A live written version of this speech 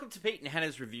to Pete and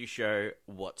Hannah's review show,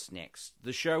 What's Next?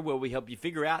 The show where we help you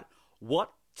figure out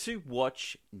what to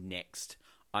watch next.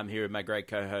 I'm here with my great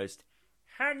co-host,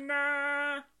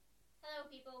 Hannah. Hello,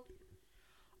 people.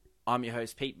 I'm your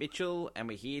host, Pete Mitchell, and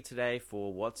we're here today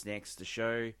for What's Next, the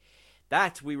show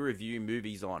that we review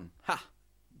movies on. Ha!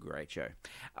 Great show.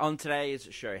 On today's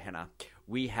show, Hannah,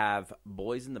 we have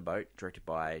Boys in the Boat, directed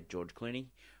by George Clooney.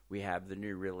 We have the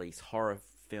new release horror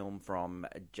film from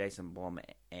Jason Blum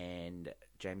and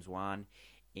James Wan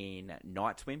in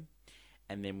Night Swim.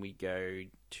 And then we go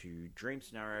to Dream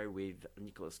Scenario with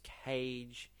Nicolas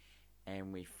Cage.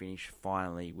 And we finish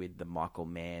finally with the Michael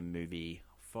Mann movie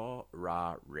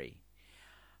Ferrari.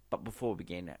 But before we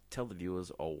begin, tell the viewers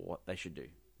all what they should do.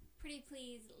 Pretty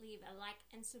please leave a like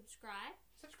and subscribe.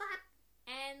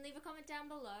 And leave a comment down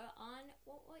below on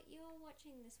what you're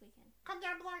watching this weekend. Comment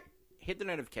down below. Hit the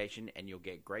notification and you'll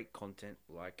get great content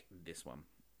like this one.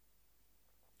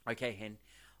 Okay, Hen,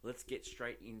 let's get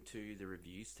straight into the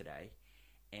reviews today.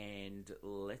 And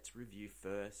let's review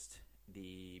first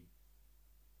the...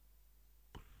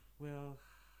 Well,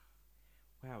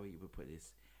 how we would put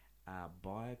this?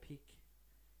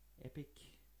 Epic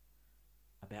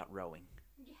about rowing.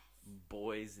 Yes.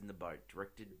 Boys in the Boat,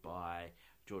 directed by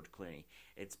George Clooney.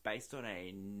 It's based on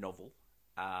a novel.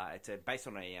 Based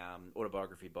on a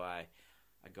autobiography by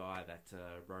a guy that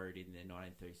rowed in the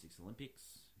 1936 Olympics.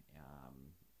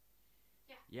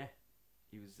 Yeah.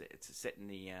 It's set in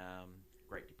the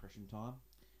Great Depression time.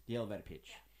 The elevator pitch.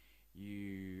 Yeah.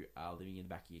 You are living in the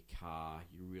back of your car.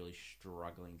 You're really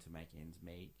struggling to make ends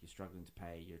meet. You're struggling to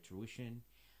pay your tuition.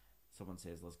 Someone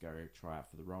says, let's go try out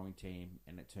for the rowing team.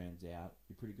 And it turns out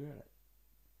you're pretty good at it.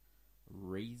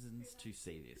 Reasons to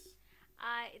see this.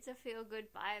 It's a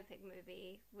feel-good biopic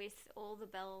movie with all the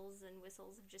bells and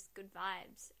whistles of just good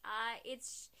vibes.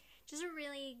 It's just a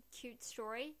really cute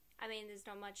story. I mean, there's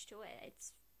not much to it.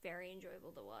 It's very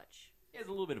enjoyable to watch. There's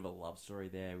a little bit of a love story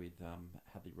there with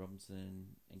Hadley Robinson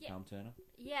and Callum Turner.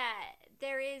 Yeah,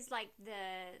 there is, like,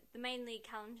 the main lead,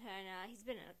 Callum Turner. He's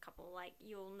been in a couple, like,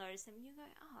 you'll notice him and you go,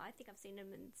 oh, I think I've seen him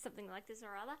in something like this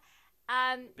or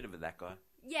other. Bit of a that guy.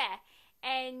 Yeah,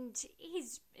 and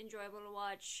he's enjoyable to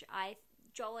watch.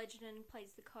 Joel Edgerton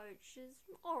plays the coach, is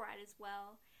alright as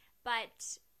well.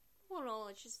 But all in all,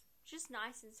 it's just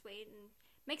nice and sweet and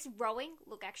makes rowing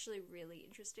look actually really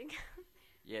interesting.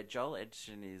 Yeah, Joel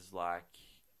Edgerton is like,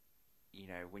 you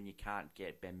know, when you can't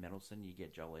get Ben Mendelsohn, you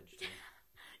get Joel Edgerton.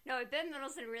 No, Ben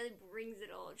Mendelsohn really brings it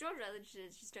all. George Edgerton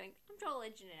is just doing, I'm Joel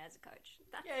Edgerton as a coach.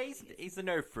 He's the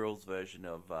no frills version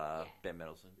of Ben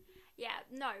Mendelsohn. Yeah,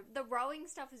 no, the rowing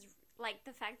stuff is like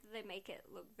the fact that they make it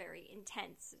look very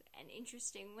intense and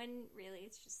interesting when really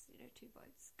it's just, you know, two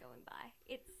boats going by.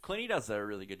 Clooney does a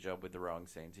really good job with the rowing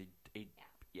scenes. He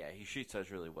shoots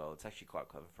those really well. It's actually quite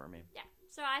clever from him. Yeah,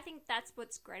 so I think that's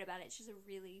what's great about it. It's just a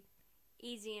really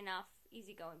easygoing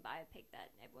biopic that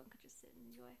everyone could just sit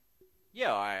and enjoy.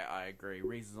 Yeah, I agree.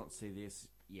 Reasons not to see this,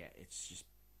 yeah, it's just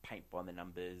paint by the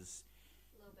numbers.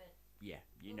 A little bit. Yeah,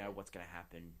 you know what's going to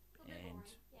happen. And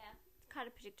yeah, kind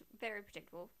of very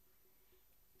predictable.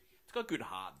 It's got good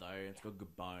heart though. It's got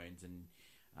good bones, and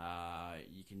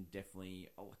you can definitely.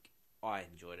 I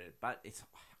enjoyed it, but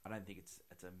I don't think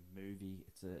it's a movie.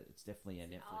 It's definitely a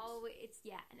Netflix. Oh, it's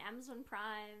an Amazon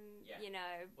Prime. Yeah. You know.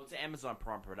 Well, it's an Amazon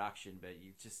Prime production, but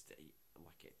you just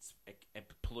it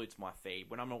pollutes my feed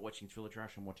when I'm not watching thriller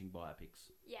trash. I'm watching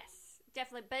biopics. Yes,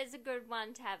 definitely, but it's a good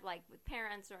one to have like with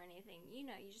parents or anything. You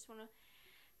know, you just want to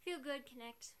feel good,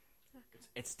 connect.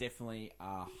 It's definitely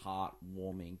a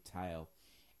heartwarming tale.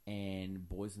 And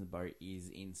Boys in the Boat is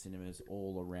in cinemas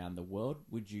all around the world.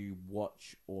 Would you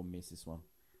watch or miss this one?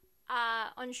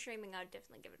 On streaming, I'd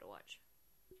definitely give it a watch.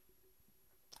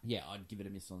 Yeah, I'd give it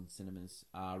a miss on cinemas.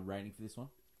 Rating for this one?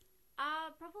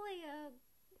 Probably a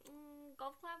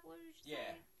golf clap. What did you say?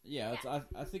 Yeah.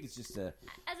 I think it's just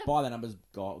by the numbers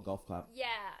golf clap. Yeah,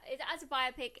 as a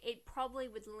biopic, it probably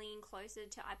would lean closer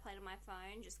to I Played on My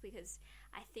Phone, just because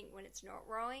I think when it's not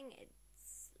rowing, it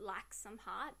lacks some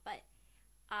heart, but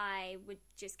I would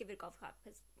just give it a golf clap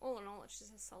because all in all, it's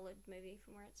just a solid movie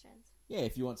from where it stands. Yeah,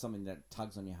 if you want something that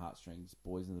tugs on your heartstrings,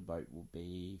 Boys in the Boat will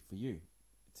be for you.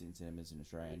 It's in cinemas in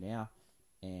Australia now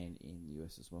and in the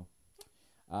US as well.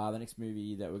 The next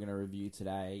movie that we're going to review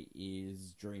today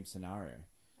is Dream Scenario.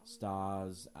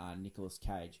 Stars Nicolas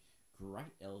Cage.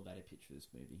 Great elevator pitch for this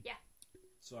movie. Yeah.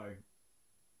 So,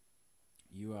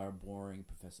 you are a boring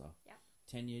professor. Yeah.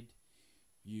 Tenured.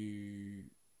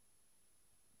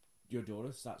 Your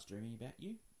daughter starts dreaming about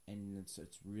you, and it's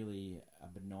really a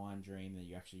benign dream that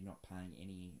you're actually not paying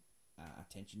any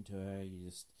attention to her. You're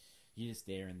just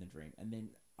there in the dream, and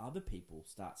then other people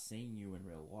start seeing you in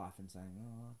real life and saying,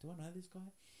 "Oh, do I know this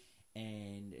guy?"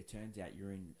 And it turns out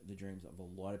you're in the dreams of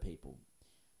a lot of people,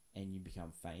 and you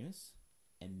become famous,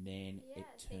 and then it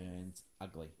turns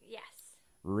ugly. Yes.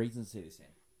 Reasons to see this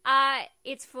end.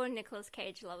 It's for Nicolas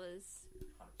Cage lovers.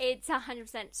 100%. It's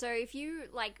 100%. So if you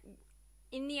like,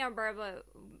 in the umbrella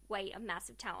weight of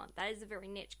massive talent, that is a very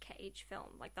niche Cage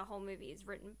film. Like the whole movie is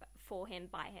written for him,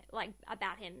 by him, like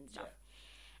about him and stuff.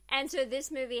 Yeah. And so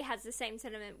this movie has the same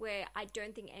sentiment where I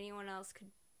don't think anyone else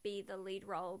could be the lead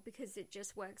role because it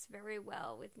just works very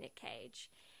well with Nick Cage.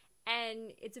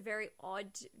 And it's a very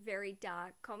odd, very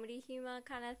dark comedy humor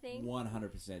kind of thing.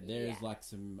 100%. There is like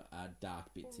some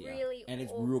dark bits here. Really, and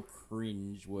it's real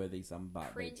cringe-worthy, some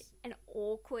bits. Cringe and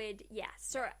awkward, yeah.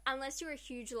 So unless you're a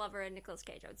huge lover of Nicolas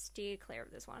Cage, I would steer clear of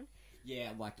this one.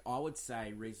 Yeah, like I would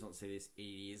say, reason not to see this, it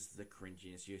is the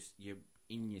cringiness. You're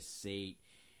in your seat.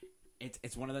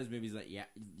 It's one of those movies that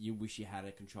you wish you had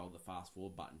to control the fast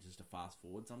forward button just to fast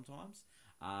forward sometimes.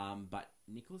 But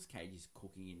Nicolas Cage is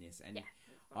cooking in this, and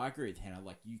I agree with Hannah.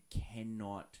 Like, you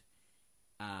cannot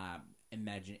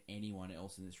imagine anyone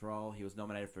else in this role. He was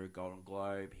nominated for a Golden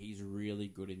Globe. He's really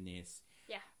good in this.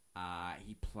 Yeah.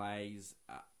 He plays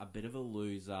a bit of a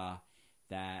loser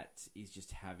that is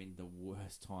just having the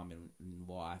worst time in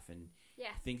life, and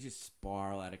things just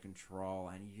spiral out of control,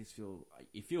 and you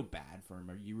feel bad for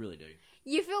him. You really do.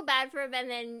 You feel bad for him, and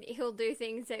then he'll do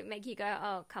things that make you go,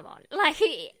 "Oh, come on!"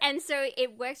 And so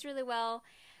it works really well.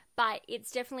 But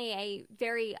it's definitely a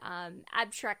very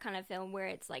abstract kind of film where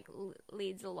it's like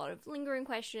leads a lot of lingering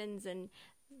questions, and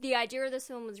the idea of this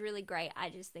film was really great. I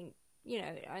just think,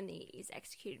 it only is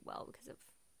executed well because of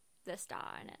the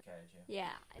star in it. Cage,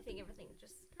 yeah, I think everything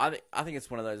just... I think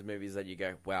it's one of those movies that you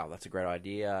go, wow, that's a great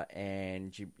idea,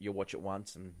 and you watch it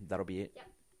once and that'll be it.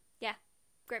 Yeah,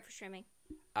 great for streaming.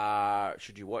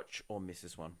 Should you watch or miss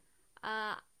this one?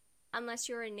 Unless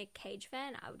you're a Nick Cage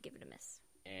fan, I would give it a miss.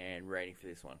 And rating for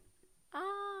this one?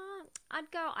 I'd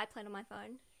go I played on my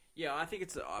phone. Yeah, I think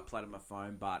I played on my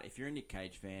phone, but if you're a Nick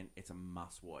Cage fan, it's a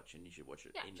must watch, and you should watch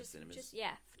it in the cinemas.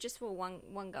 Just for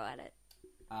one go at it.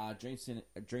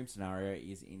 Dream Scenario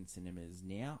is in cinemas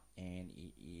now, and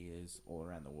it is all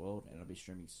around the world, and it'll be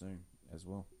streaming soon as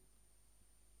well.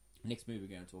 Next movie we're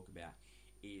going to talk about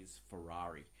is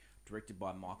Ferrari, directed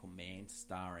by Michael Mann,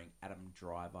 starring Adam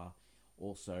Driver,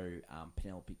 also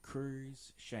Penelope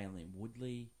Cruz, Shailene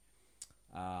Woodley,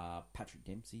 Patrick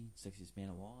Dempsey, Sexiest Man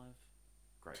Alive.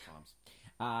 Great times.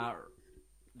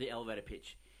 The elevator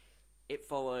pitch. It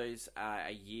follows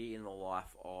a year in the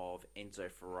life of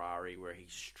Enzo Ferrari, where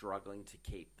he's struggling to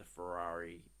keep the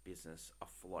Ferrari business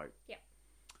afloat. Yep.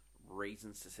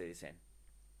 Reasons to see this end.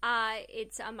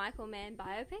 It's a Michael Mann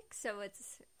biopic, so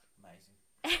it's amazing.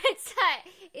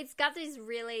 It's got these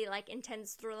really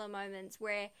intense thriller moments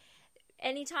where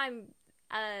anytime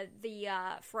the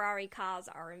Ferrari cars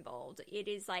are involved, it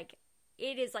is like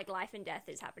life and death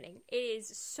is happening. It is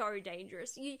so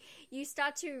dangerous. You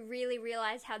start to really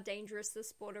realize how dangerous the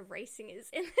sport of racing is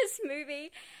in this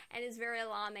movie, and it's very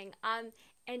alarming.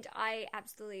 And I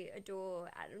absolutely adore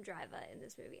Adam Driver in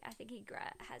this movie. I think he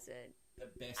has The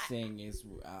best thing is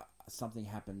something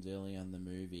happens early in the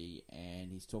movie,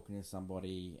 and he's talking to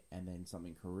somebody, and then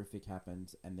something horrific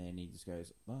happens, and then he just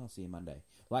goes, "Well, I'll see you Monday."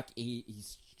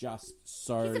 He's just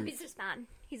so... He's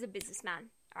a businessman,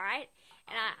 all right?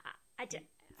 And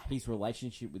his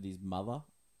relationship with his mother,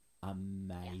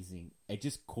 amazing. Yeah.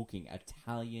 Just cooking,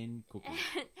 Italian cooking.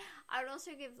 I would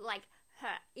also give her,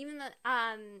 even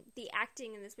the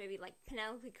acting in this movie,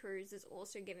 Penelope Cruz is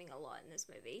also giving a lot in this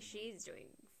movie. Mm-hmm. She's doing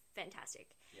fantastic.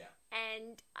 Yeah.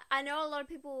 And I know a lot of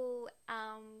people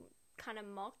kind of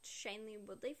mocked Shailene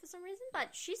Woodley for some reason, but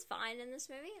she's fine in this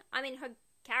movie. I mean, her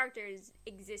characters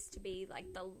exist to be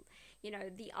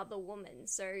the other woman,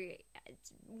 so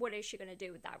what is she going to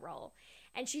do with that role?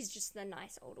 And she's just the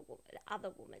nice other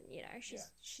woman,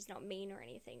 she's not mean or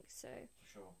anything, so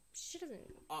sure. She doesn't...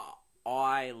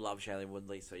 I love Shailene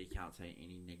Woodley, so you can't say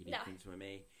any negative things for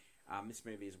me. This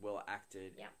movie is well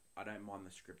acted. Yep. I don't mind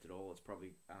the script at all. It's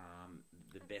probably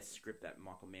the best script that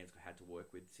Michael Mann's had to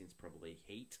work with since probably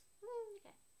Heat.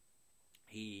 Okay.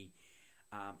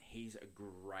 He's a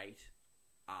great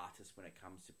artist when it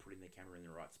comes to putting the camera in the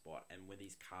right spot, and with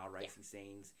these car racing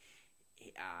scenes,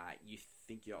 you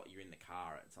think you're in the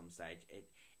car at some stage.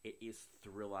 It is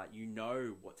thriller. You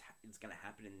know what's going to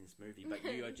happen in this movie, but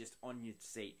you are just on your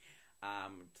seat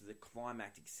to the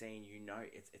climactic scene.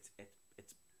 It's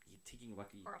you're ticking,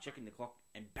 you're checking the clock,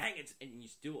 and bang, and you're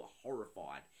still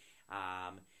horrified.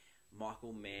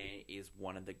 Michael Mann is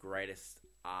one of the greatest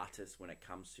artists when it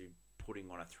comes to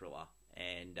putting on a thriller,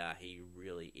 and he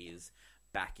really is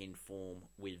back in form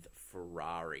with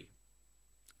Ferrari.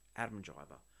 Adam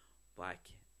Driver.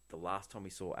 Like, the last time we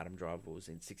saw Adam Driver was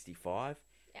in 65,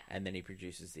 and then he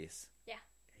produces this. Yeah.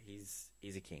 He's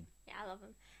a king. Yeah, I love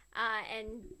him.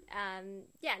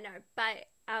 But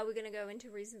we're going to go into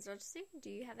reasons not to see. Do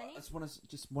you have any? I just want to,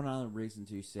 just one other reason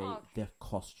to see the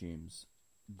costumes.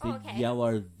 The okay.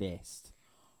 yellow vest.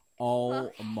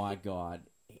 Oh my god.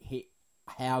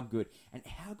 How good. And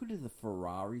how good do the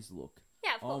Ferraris look?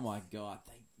 Yeah, of course. Oh my god.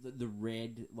 The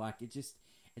red, like, it just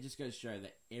goes to show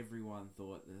that everyone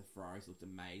thought that the Ferraris looked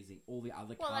amazing. All the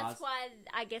other cars... Well, that's why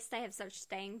I guess they have such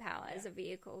staying power as a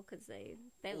vehicle, because they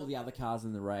all the other cars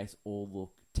in the race all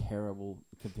look terrible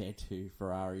compared to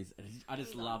Ferraris. I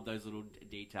just love those little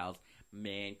details.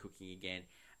 Man cooking again.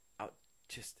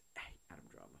 Adam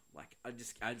Driver. Like, I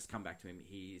just come back to him.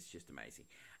 He's just amazing.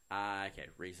 Okay,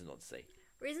 reasons not to see.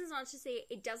 Reasons not to see.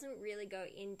 It doesn't really go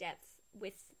in depth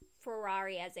with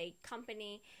Ferrari as a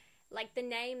company. Like, the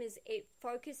name it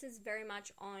focuses very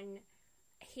much on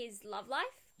his love life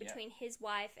between his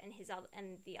wife and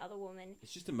the other woman.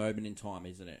 It's just a moment in time,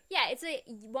 isn't it? Yeah, it's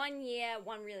one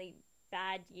really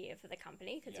bad year for the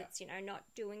company, because it's, not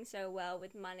doing so well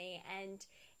with money, and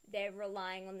they're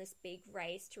relying on this big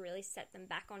race to really set them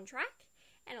back on track.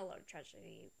 And a lot of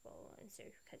tragedy will ensue,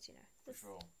 because,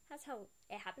 that's how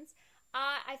it happens.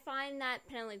 I find that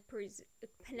Penelope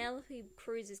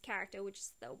Cruz's character, which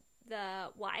is the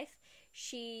wife,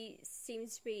 she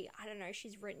seems to be, I don't know,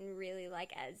 she's written really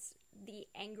like as the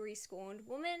angry, scorned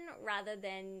woman, rather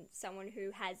than someone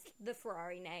who has the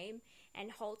Ferrari name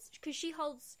and because she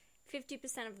holds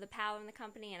 50% of the power in the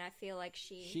company, and I feel like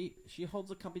she holds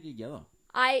the company together.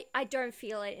 I don't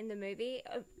feel it in the movie.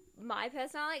 My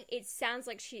personality, it sounds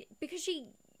like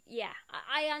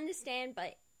I understand,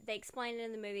 but they explain it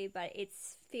in the movie, but it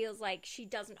feels like she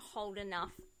doesn't hold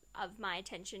enough of my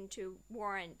attention to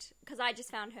warrant, because I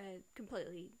just found her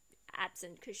completely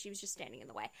absent, because she was just standing in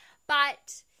the way.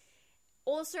 But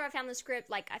also, I found the script,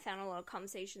 like, I found a lot of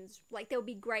conversations, like, there'll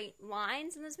be great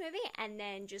lines in this movie, and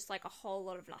then just, like, a whole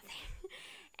lot of nothing.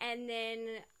 And then,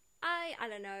 I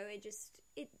don't know,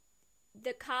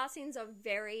 the car scenes are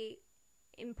very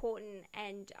important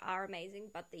and are amazing,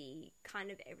 but the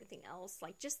kind of everything else,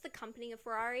 like, just the company of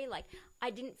Ferrari, like, I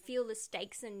didn't feel the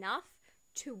stakes enough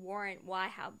to warrant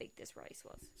how big this race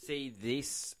was. See,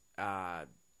 this,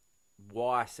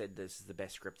 why I said this is the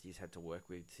best script he's had to work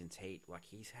with since Heat. Like,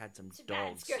 he's had some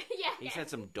dogs. He's had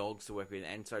some dogs to work with,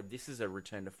 and so this is a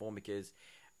return to form, because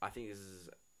I think this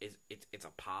it's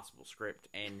a passable script,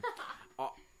 and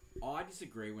I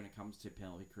disagree when it comes to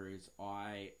Penelope Cruz.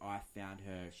 I found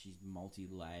her, she's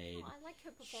multi-layered. I like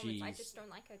her performance. I just don't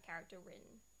like her character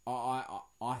written.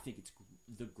 I think it's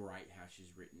great how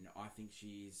she's written. I think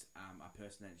she's a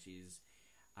person that she's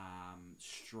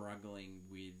struggling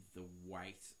with the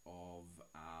weight of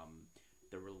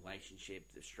the relationship,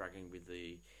 struggling with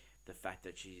the fact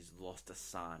that she's lost a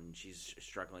son. She's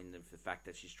struggling with the fact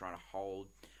that she's trying to hold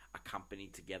a company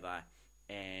together,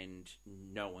 and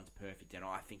no one's perfect. And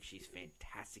I think she's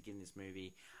fantastic in this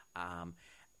movie.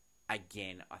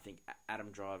 Again, I think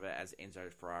Adam Driver as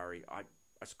Enzo Ferrari, I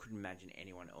just couldn't imagine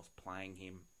anyone else playing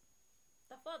him.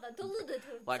 The father,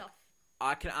 like,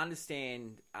 I can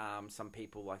understand some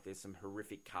people, like, there's some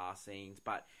horrific car scenes,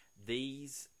 but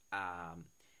these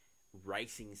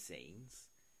racing scenes,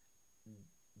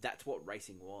 that's what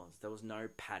racing was. There was no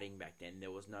padding back then.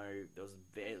 There was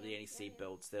barely any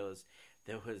seatbelts. There was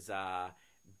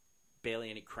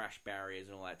barely any crash barriers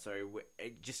and all that. So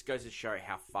it just goes to show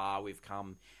how far we've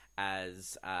come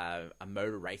as a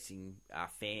motor racing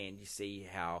fan. You see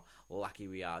how lucky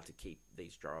we are to keep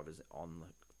these drivers on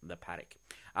the paddock.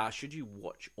 Should you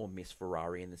watch or miss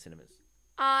Ferrari in the cinemas?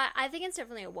 I think it's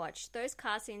definitely a watch. Those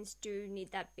car scenes do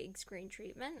need that big screen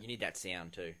treatment. You need that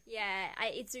sound too. Yeah,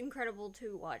 it's incredible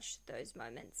to watch those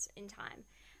moments in time.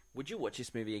 Would you watch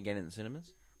this movie again in the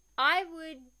cinemas? I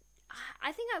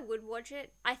think I would watch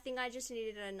it. I think I just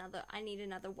needed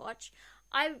another watch.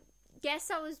 I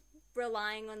guess I was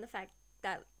relying on the fact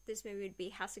that this movie would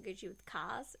be Hasaguchi with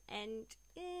cars, and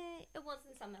it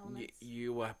wasn't some elements.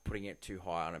 You were putting it too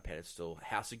high on a pedestal.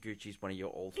 House of Gucci is one of your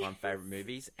all-time favorite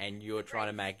movies, and you're trying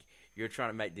to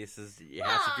make this as your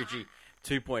House of Gucci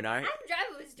 2.0. Adam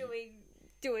Driver was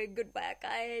doing good work.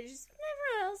 I just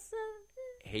never else.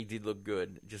 He did look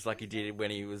good, just like he did when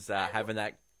he was having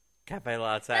that cafe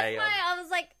latte. That's why I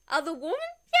was like, other woman?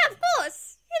 Yeah, of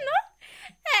course.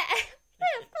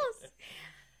 Yeah, of course.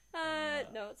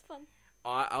 No, it's fun.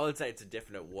 I would say it's a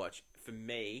definite watch. For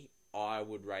me, I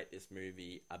would rate this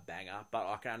movie a banger, but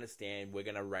I can understand we're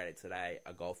going to rate it today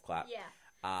a golf clap.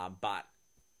 Yeah. But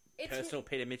personal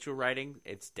Peter Mitchell rating,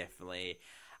 it's definitely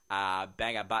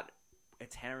banger. But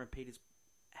it's Hannah and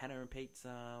Pete's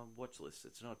watch list.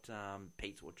 It's not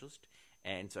Pete's watch list.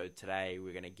 And so today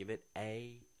we're going to give it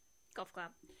a Golf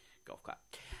club.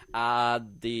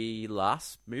 The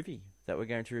last movie that we're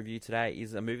going to review today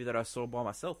is a movie that I saw by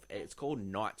myself. It's called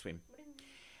Night Swim.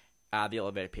 The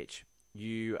elevator pitch.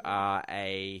 You are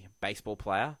a baseball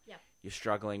player. Yep. You're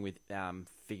struggling with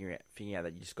figuring out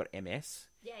that you just got MS.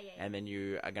 Yeah. And then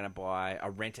you are going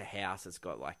to rent a house that's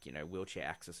got wheelchair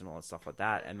access and all that stuff like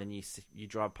that. And then you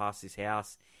drive past this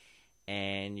house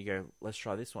and you go, let's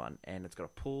try this one. And it's got a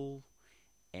pool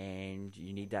and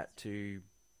you need that to,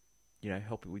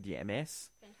 help you with your MS.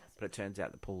 Fantastic. But it turns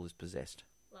out the pool is possessed.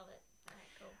 Love it. All right,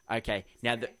 cool. Okay,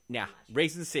 now,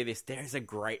 reason to see this, there is a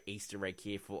great Easter egg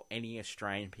here for any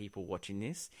Australian people watching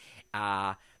this.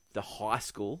 The high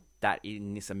school that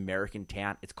in this American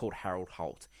town, it's called Harold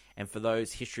Holt. And for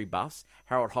those history buffs,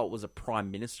 Harold Holt was a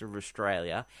Prime Minister of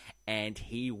Australia, and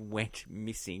he went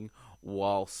missing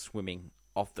while swimming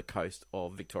off the coast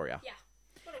of Victoria. Yeah.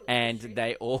 And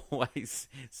they always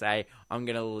say, I'm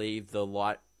going to leave the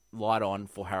light on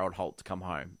for Harold Holt to come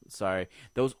home. So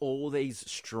there was all these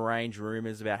strange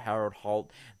rumors about Harold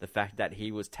Holt, the fact that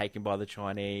he was taken by the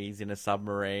Chinese in a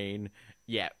submarine.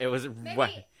 Yeah, it was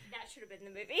That should have been the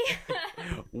movie.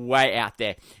 way out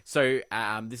there. So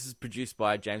this is produced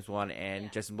by James Wan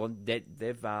and Jason Blum.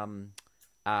 They've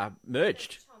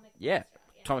merged.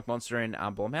 Atomic Monster and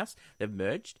Blumhouse. They've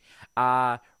merged.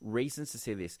 Reasons to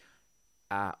see this.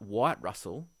 Wyatt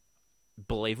Russell,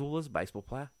 believable as a baseball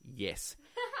player? Yes.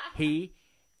 He,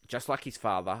 just like his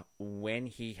father, when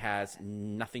he has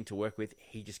nothing to work with,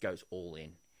 he just goes all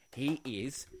in. He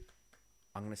is,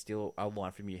 I'm going to steal a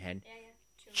line from you, Hen,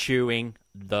 chewing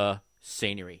the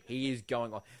scenery. He is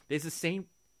going on. There's a scene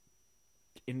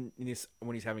in this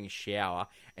when he's having a shower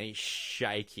and he's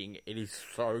shaking. It is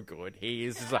so good. He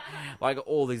is just like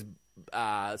all these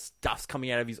stuff's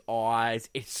coming out of his eyes.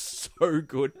 It's so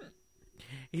good.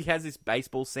 He has this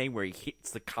baseball scene where he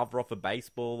hits the cover off a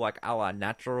baseball like a la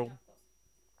Natural.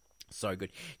 So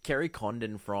good. Kerry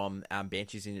Condon from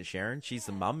Banshees in Sharon. She's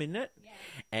the mum in it. Yeah.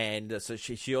 And so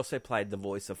she also played the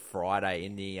voice of Friday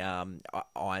in the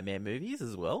Iron Man movies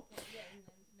as well.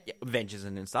 Avengers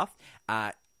and stuff.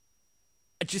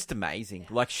 Just amazing. Yeah.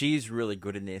 Like, she's really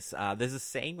good in this. There's a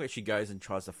scene where she goes and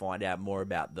tries to find out more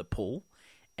about the pool.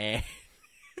 And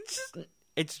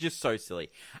it's just so silly.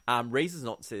 Reasons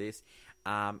not to see this.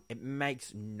 It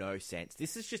makes no sense.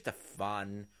 This is just a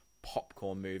fun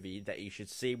popcorn movie that you should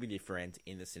see with your friends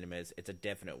in the cinemas. It's a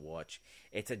definite watch.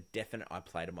 It's a definite I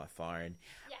played on my phone.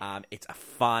 Yeah. It's a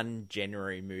fun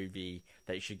January movie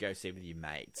that you should go see with your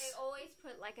mates. They always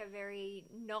put like a very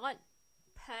not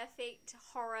perfect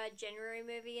horror January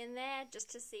movie in there just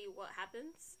to see what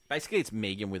happens. Basically, it's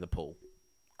Megan with a pool.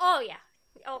 Oh yeah.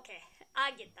 Okay.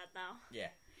 I get that now. Yeah.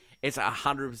 It's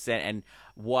 100%, and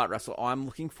Wyatt Russell, I'm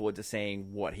looking forward to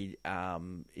seeing what he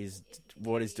is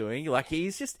doing. Like,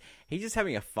 he's just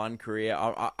having a fun career.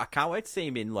 I can't wait to see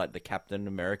him in like the Captain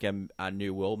America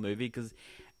New World movie, because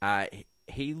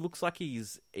he looks like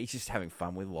he's just having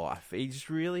fun with life. He's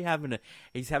really having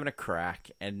a crack,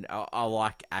 and I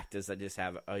like actors that just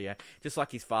have just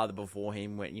like his father before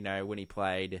him when he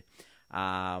played.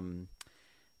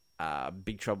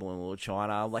 Big Trouble in Little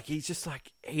China. Like, he's just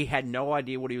like, he had no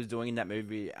idea what he was doing in that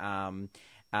movie,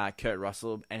 Kurt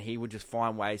Russell, and he would just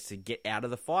find ways to get out of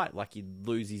the fight. Like, he'd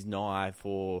lose his knife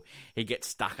or he'd get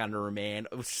stuck under a man.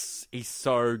 He's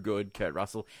so good, Kurt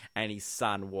Russell, and his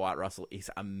son, Wyatt Russell, is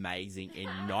amazing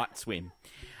in Night Swim.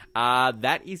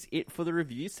 That is it for the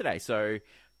reviews today. So,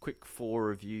 quick 4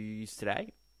 reviews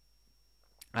today.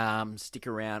 Stick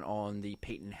around on the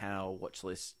Pete and Hal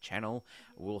Watchlist channel.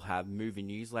 We'll have movie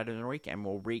news later in the week, and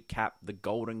we'll recap the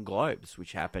Golden Globes,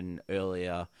 which happened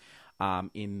earlier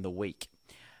in the week.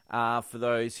 For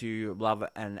those who love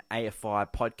an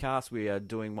AFI podcast, we are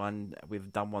doing one.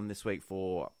 We've done one this week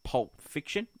for Pulp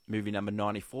Fiction, movie number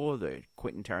 94, the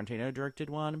Quentin Tarantino directed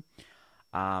one.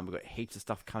 We've got heaps of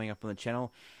stuff coming up on the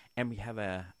channel, and we have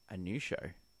a new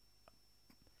show.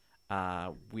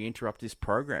 We interrupt this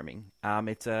programming.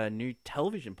 It's a new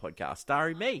television podcast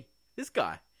starring me, this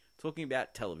guy, talking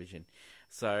about television.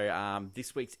 So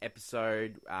this week's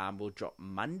episode will drop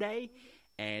Monday,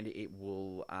 and it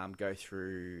will go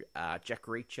through Jack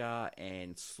Reacher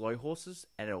and Slow Horses,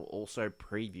 and it will also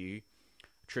preview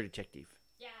True Detective.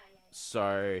 Yeah.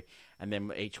 So, and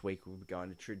then each week we'll be going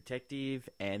to True Detective,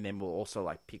 and then we'll also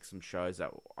like pick some shows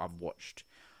that I've watched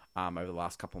over the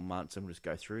last couple of months, and we'll just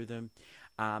go through them.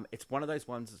 It's one of those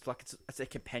ones. It's like it's a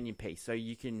companion piece, so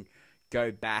you can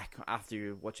go back after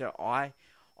you watch it. I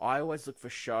always look for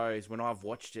shows when I've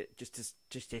watched it just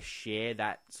to share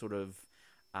that sort of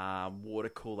water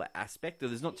cooler aspect.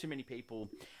 There's not too many people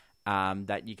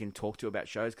that you can talk to about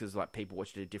shows because like people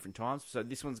watch it at different times. So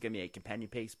this one's going to be a companion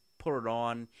piece. Put it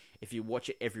on. If you watch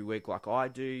it every week like I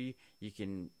do, you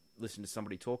can listen to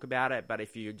somebody talk about it. But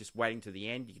if you're just waiting to the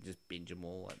end, you can just binge them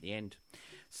all at the end.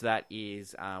 So that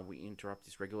is, we interrupt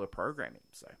this regular programming.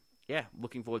 So yeah,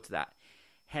 looking forward to that.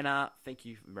 Hannah, thank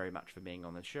you very much for being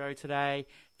on the show today.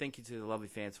 Thank you to the lovely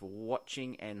fans for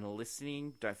watching and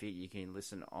listening. Don't forget you can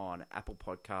listen on Apple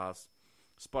Podcasts,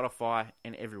 Spotify,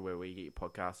 and everywhere where you get your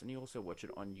podcasts. And you also watch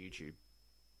it on YouTube.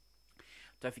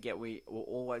 Don't forget we're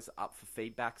always up for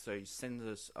feedback. So send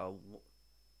us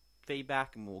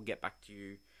feedback and we'll get back to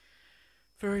you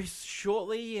very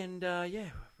shortly. And yeah,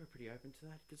 we're pretty open to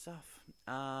that. Good stuff.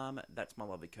 That's my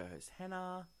lovely co-host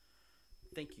Hannah.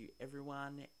 Thank you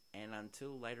everyone. And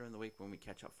until later in the week when we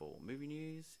catch up for movie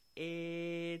news,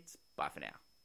 it's bye for now.